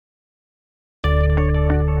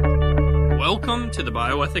Welcome to the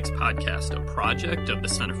Bioethics Podcast, a project of the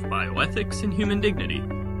Center for Bioethics and Human Dignity.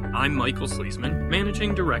 I'm Michael Sleesman,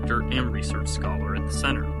 Managing Director and Research Scholar at the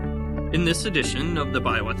Center. In this edition of the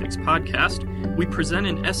Bioethics Podcast, we present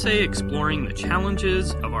an essay exploring the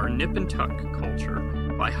challenges of our nip and tuck culture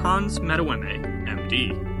by Hans Medaweme,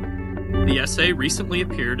 MD. The essay recently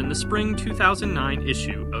appeared in the spring 2009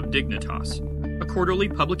 issue of Dignitas, a quarterly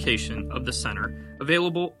publication of the Center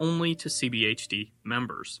available only to CBHD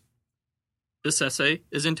members. This essay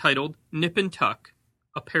is entitled Nip and Tuck,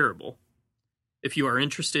 a Parable. If you are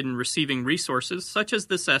interested in receiving resources such as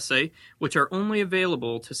this essay, which are only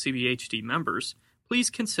available to CBHD members,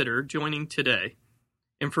 please consider joining today.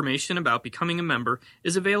 Information about becoming a member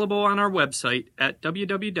is available on our website at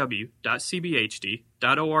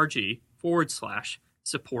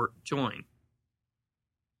www.cbhd.org/support-join.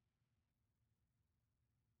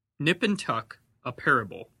 Nip and Tuck, a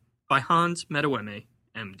Parable by Hans Medaweme,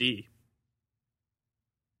 MD.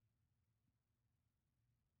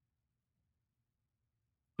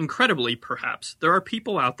 Incredibly, perhaps, there are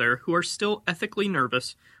people out there who are still ethically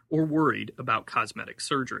nervous or worried about cosmetic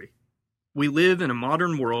surgery. We live in a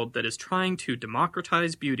modern world that is trying to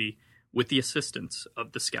democratize beauty with the assistance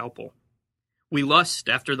of the scalpel. We lust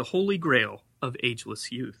after the holy grail of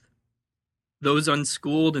ageless youth. Those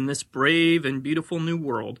unschooled in this brave and beautiful new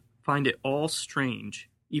world find it all strange,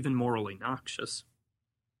 even morally noxious.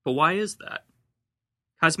 But why is that?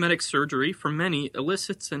 Cosmetic surgery, for many,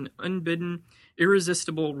 elicits an unbidden,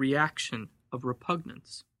 irresistible reaction of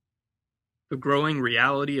repugnance. The growing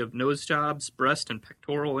reality of nose jobs, breast and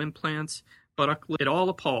pectoral implants, buttock lift, it all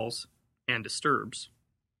appalls and disturbs.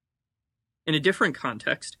 In a different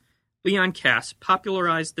context, Leon Kass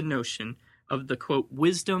popularized the notion of the, quote,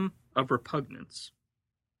 wisdom of repugnance.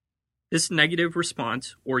 This negative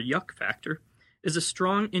response, or yuck factor, is a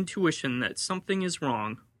strong intuition that something is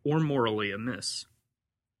wrong or morally amiss.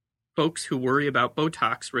 Folks who worry about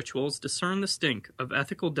Botox rituals discern the stink of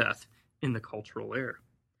ethical death in the cultural air.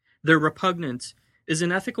 Their repugnance is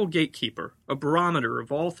an ethical gatekeeper, a barometer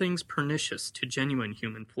of all things pernicious to genuine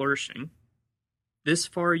human flourishing. This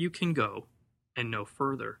far you can go, and no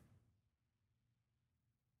further.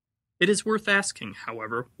 It is worth asking,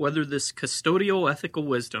 however, whether this custodial ethical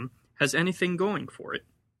wisdom has anything going for it.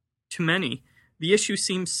 To many, the issue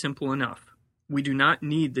seems simple enough. We do not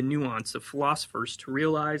need the nuance of philosophers to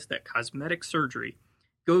realize that cosmetic surgery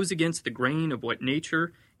goes against the grain of what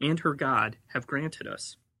nature and her God have granted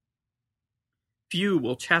us. Few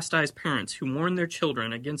will chastise parents who warn their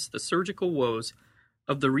children against the surgical woes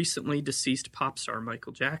of the recently deceased pop star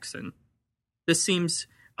Michael Jackson. This seems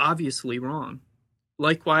obviously wrong.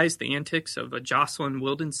 Likewise, the antics of a Jocelyn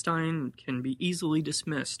Wildenstein can be easily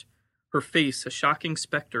dismissed, her face a shocking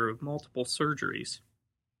specter of multiple surgeries.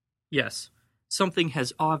 Yes, something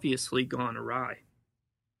has obviously gone awry.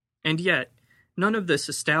 And yet, none of this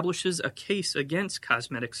establishes a case against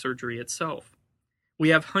cosmetic surgery itself. We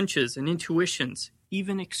have hunches and intuitions,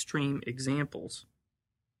 even extreme examples.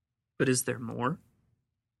 But is there more?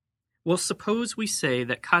 Well, suppose we say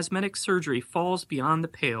that cosmetic surgery falls beyond the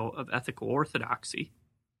pale of ethical orthodoxy.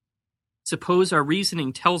 Suppose our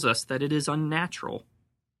reasoning tells us that it is unnatural.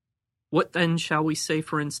 What then shall we say,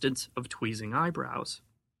 for instance, of tweezing eyebrows?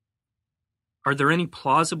 Are there any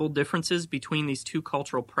plausible differences between these two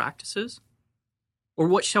cultural practices? Or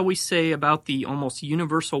what shall we say about the almost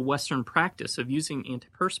universal Western practice of using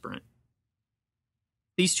antiperspirant?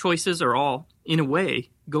 These choices are all, in a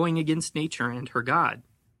way, going against nature and her God.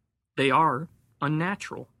 They are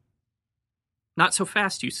unnatural. Not so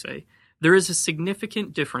fast, you say. There is a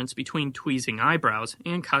significant difference between tweezing eyebrows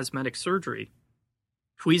and cosmetic surgery.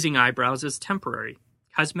 Tweezing eyebrows is temporary.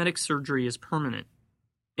 Cosmetic surgery is permanent.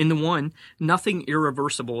 In the one, nothing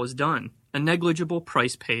irreversible is done, a negligible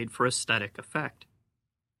price paid for aesthetic effect.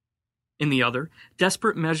 In the other,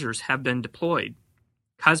 desperate measures have been deployed.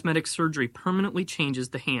 Cosmetic surgery permanently changes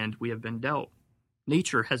the hand we have been dealt.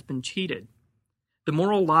 Nature has been cheated. The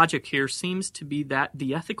moral logic here seems to be that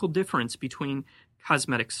the ethical difference between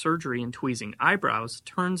cosmetic surgery and tweezing eyebrows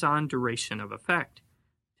turns on duration of effect.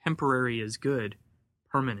 Temporary is good,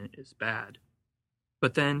 permanent is bad.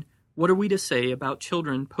 But then, what are we to say about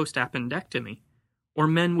children post-appendectomy, or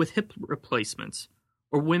men with hip replacements,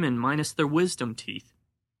 or women minus their wisdom teeth?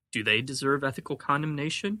 Do they deserve ethical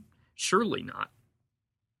condemnation? Surely not.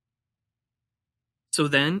 So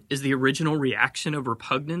then, is the original reaction of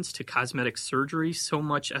repugnance to cosmetic surgery so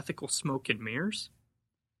much ethical smoke and mirrors?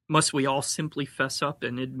 Must we all simply fess up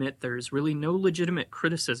and admit there is really no legitimate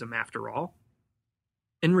criticism after all?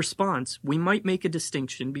 In response, we might make a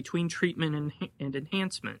distinction between treatment and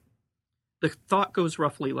enhancement. The thought goes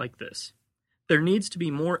roughly like this. There needs to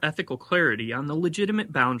be more ethical clarity on the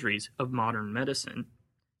legitimate boundaries of modern medicine.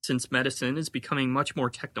 Since medicine is becoming much more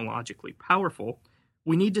technologically powerful,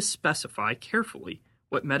 we need to specify carefully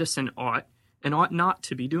what medicine ought and ought not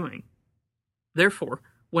to be doing. Therefore,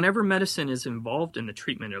 whenever medicine is involved in the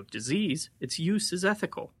treatment of disease, its use is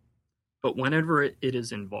ethical. But whenever it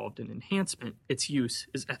is involved in enhancement, its use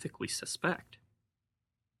is ethically suspect.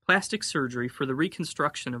 Plastic surgery for the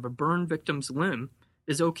reconstruction of a burn victim's limb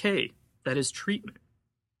is okay, that is treatment.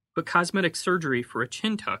 But cosmetic surgery for a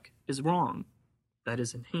chin tuck is wrong, that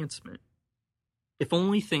is enhancement. If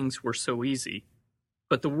only things were so easy.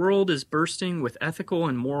 But the world is bursting with ethical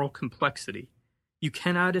and moral complexity. You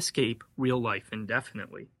cannot escape real life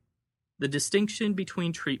indefinitely. The distinction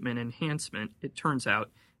between treatment and enhancement, it turns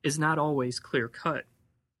out, is not always clear-cut.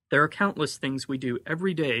 There are countless things we do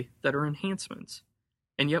every day that are enhancements,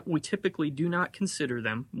 and yet we typically do not consider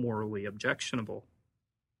them morally objectionable.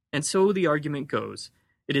 And so the argument goes,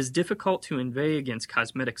 it is difficult to inveigh against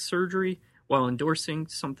cosmetic surgery while endorsing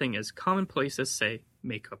something as commonplace as, say,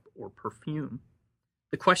 makeup or perfume.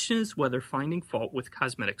 The question is whether finding fault with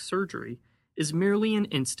cosmetic surgery is merely an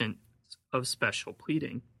instance of special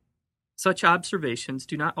pleading. Such observations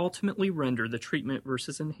do not ultimately render the treatment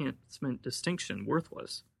versus enhancement distinction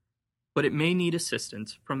worthless, but it may need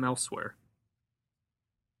assistance from elsewhere.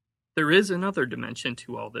 There is another dimension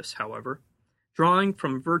to all this, however, drawing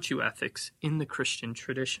from virtue ethics in the Christian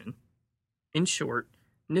tradition. In short,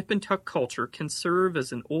 nip and tuck culture can serve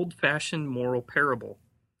as an old-fashioned moral parable.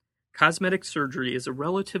 Cosmetic surgery is a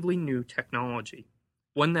relatively new technology,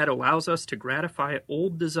 one that allows us to gratify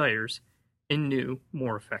old desires in new,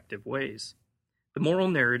 more effective ways. The moral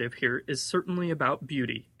narrative here is certainly about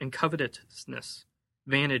beauty and covetousness,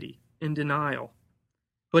 vanity and denial,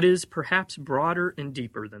 but it is perhaps broader and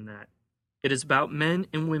deeper than that. It is about men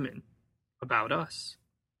and women, about us.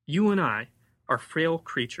 You and I are frail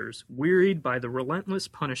creatures, wearied by the relentless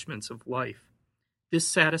punishments of life,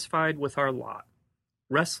 dissatisfied with our lot,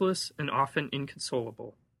 restless and often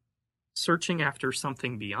inconsolable, searching after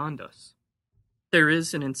something beyond us. There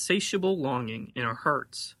is an insatiable longing in our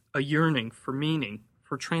hearts, a yearning for meaning,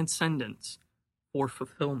 for transcendence, for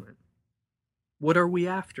fulfillment. What are we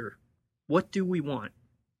after? What do we want?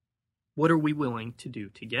 What are we willing to do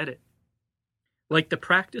to get it? Like the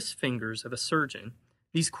practiced fingers of a surgeon,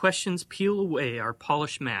 these questions peel away our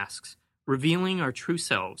polished masks, revealing our true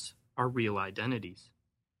selves, our real identities.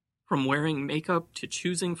 From wearing makeup to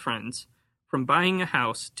choosing friends, from buying a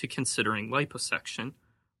house to considering liposuction,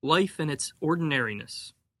 life in its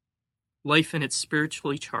ordinariness, life in its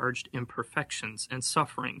spiritually charged imperfections and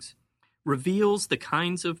sufferings, reveals the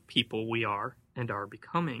kinds of people we are and are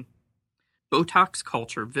becoming. Botox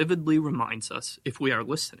culture vividly reminds us, if we are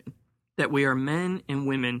listening, that we are men and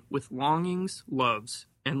women with longings, loves,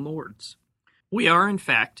 and lords. We are, in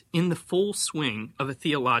fact, in the full swing of a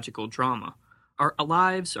theological drama. Our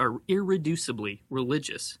lives are irreducibly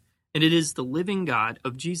religious, and it is the living God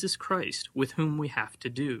of Jesus Christ with whom we have to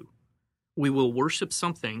do. We will worship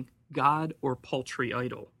something, God or paltry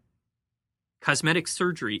idol. Cosmetic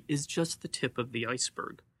surgery is just the tip of the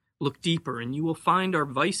iceberg. Look deeper and you will find our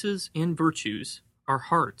vices and virtues, our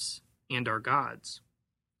hearts and our gods.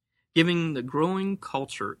 Given the growing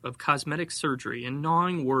culture of cosmetic surgery and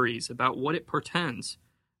gnawing worries about what it portends,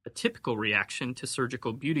 a typical reaction to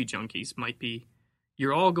surgical beauty junkies might be,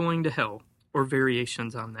 "You're all going to hell," or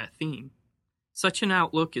variations on that theme. Such an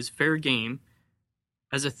outlook is fair game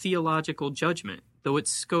as a theological judgment, though its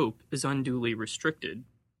scope is unduly restricted.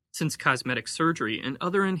 Since cosmetic surgery and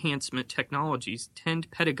other enhancement technologies tend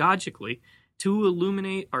pedagogically to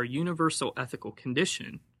illuminate our universal ethical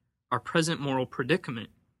condition, our present moral predicament,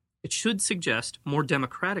 it should suggest more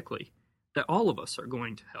democratically that all of us are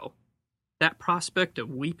going to hell. That prospect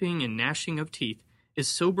of weeping and gnashing of teeth is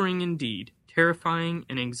sobering indeed, terrifying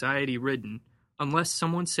and anxiety-ridden, unless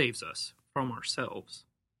someone saves us from ourselves.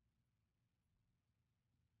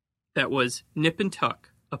 That was Nip and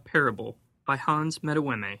Tuck, a Parable by Hans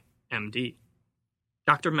Medeweme, M.D.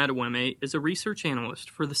 Dr. Medeweme is a research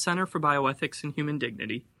analyst for the Center for Bioethics and Human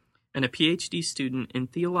Dignity and a PhD student in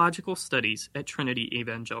theological studies at Trinity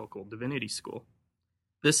Evangelical Divinity School.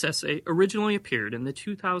 This essay originally appeared in the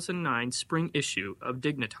 2009 spring issue of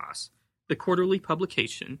Dignitas, the quarterly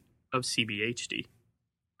publication of CBHD.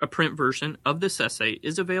 A print version of this essay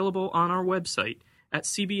is available on our website at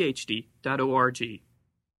cbhd.org.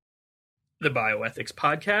 The Bioethics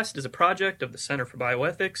Podcast is a project of the Center for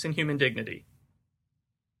Bioethics and Human Dignity.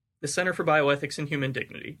 The Center for Bioethics and Human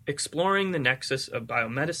Dignity, exploring the nexus of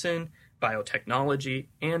biomedicine, biotechnology,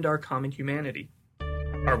 and our common humanity.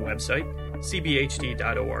 Our website,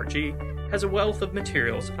 cbhd.org, has a wealth of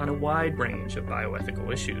materials on a wide range of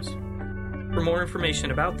bioethical issues. For more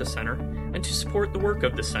information about the Center, and to support the work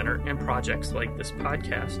of the Center and projects like this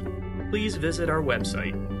podcast, please visit our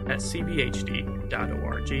website at cbhd.org.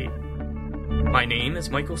 My name is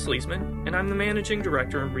Michael Sleesman, and I'm the Managing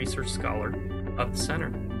Director and Research Scholar of the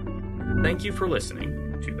Center. Thank you for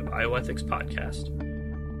listening to the Bioethics Podcast.